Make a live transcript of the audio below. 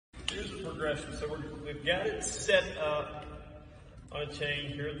here's the progression. So we've got it set up on a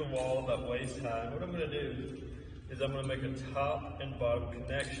chain here at the wall about waist high. And what I'm going to do is I'm going to make a top and bottom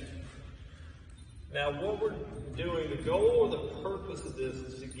connection. Now what we're doing, the goal or the purpose of this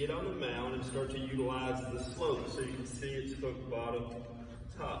is to get on the mound and start to utilize the slope so you can see it's hook bottom,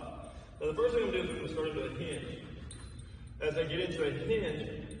 top. Now the first thing I'm going to do is I'm going to start into a hinge. As I get into a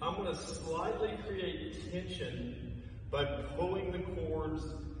hinge, I'm going to slightly create tension by pulling the cords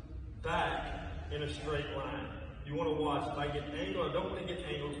back in a straight line. You want to watch. If I get angled, I don't want to get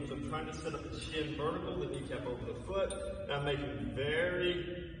angled because I'm trying to set up the shin vertical, the kneecap over the foot, and I'm making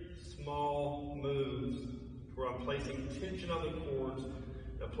very small moves where I'm placing tension on the cords,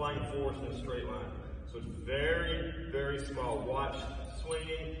 applying force in a straight line. So it's very, very small. Watch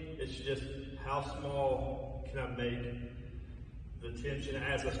swinging. It's just how small can I make the tension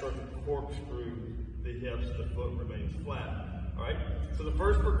as I start to corkscrew the hips, the foot remains flat. All right? So the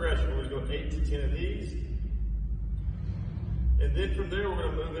first progression, we're going to go 8 to 10 of these. And then from there, we're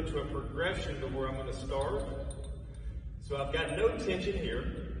going to move into a progression to where I'm going to start. So I've got no tension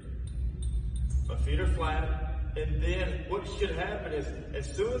here. My feet are flat. And then what should happen is,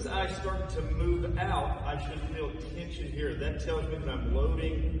 as soon as I start to move out, I should feel tension here. That tells me that I'm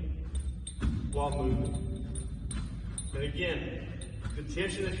loading while moving. And again, the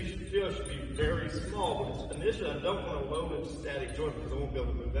tension that you should feel should be very small, but initially I don't want to load a static joint because I won't be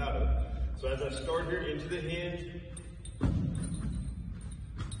able to move out of it. So as I start here into the hinge,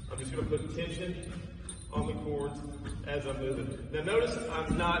 I'm just going to put tension on the cords as I'm moving. Now notice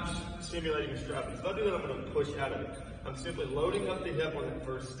I'm not simulating a strapping. If I do that, I'm going to push out of it. I'm simply loading up the hip on that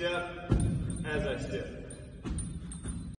first step as I step.